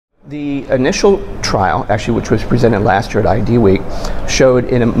The initial trial, actually, which was presented last year at ID Week,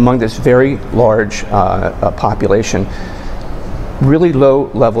 showed among this very large population really low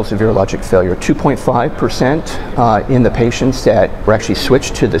levels of virologic failure, 2.5% in the patients that were actually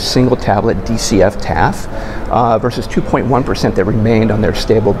switched to the single tablet DCF TAF versus 2.1% that remained on their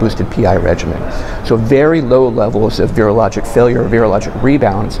stable boosted PI regimen. So very low levels of virologic failure or virologic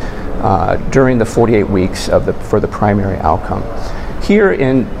rebounds during the 48 weeks for the primary outcome. Here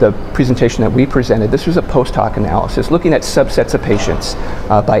in the presentation that we presented, this was a post hoc analysis looking at subsets of patients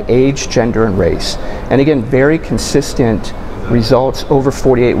by age, gender, and race. And again, very consistent results over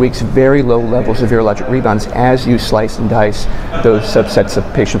 48 weeks, very low levels of virologic rebounds as you slice and dice those subsets of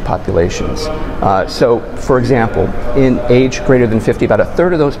patient populations. So, for example, in age greater than 50, about a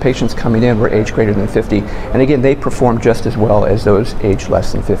third of those patients coming in were age greater than 50, and again, they performed just as well as those age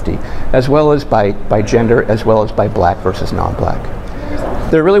less than 50, as well as by gender, as well as by black versus non-black.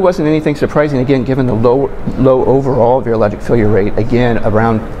 There really wasn't anything surprising, again, given the low overall virologic failure rate, again,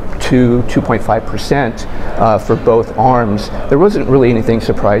 around 2.5% for both arms. There wasn't really anything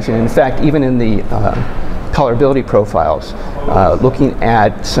surprising. In fact, even in the tolerability profiles, looking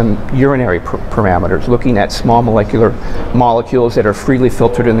at some urinary parameters, looking at small molecular molecules that are freely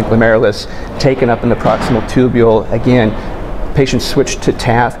filtered in the glomerulus, taken up in the proximal tubule, again, patients switched to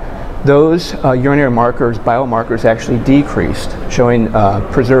TAF. Those urinary markers, biomarkers, actually decreased, showing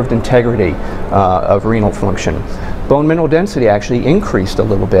preserved integrity of renal function. Bone mineral density actually increased a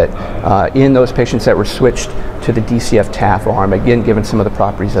little bit in those patients that were switched to the DCF TAF arm, again, given some of the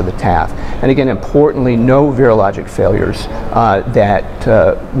properties of the TAF. And again, importantly, no virologic failures that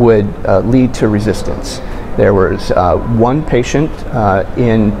would lead to resistance. There was one patient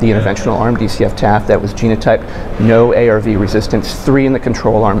in the interventional arm, DCF TAF, that was genotyped, no ARV resistance. 3 in the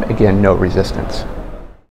control arm, again, no resistance.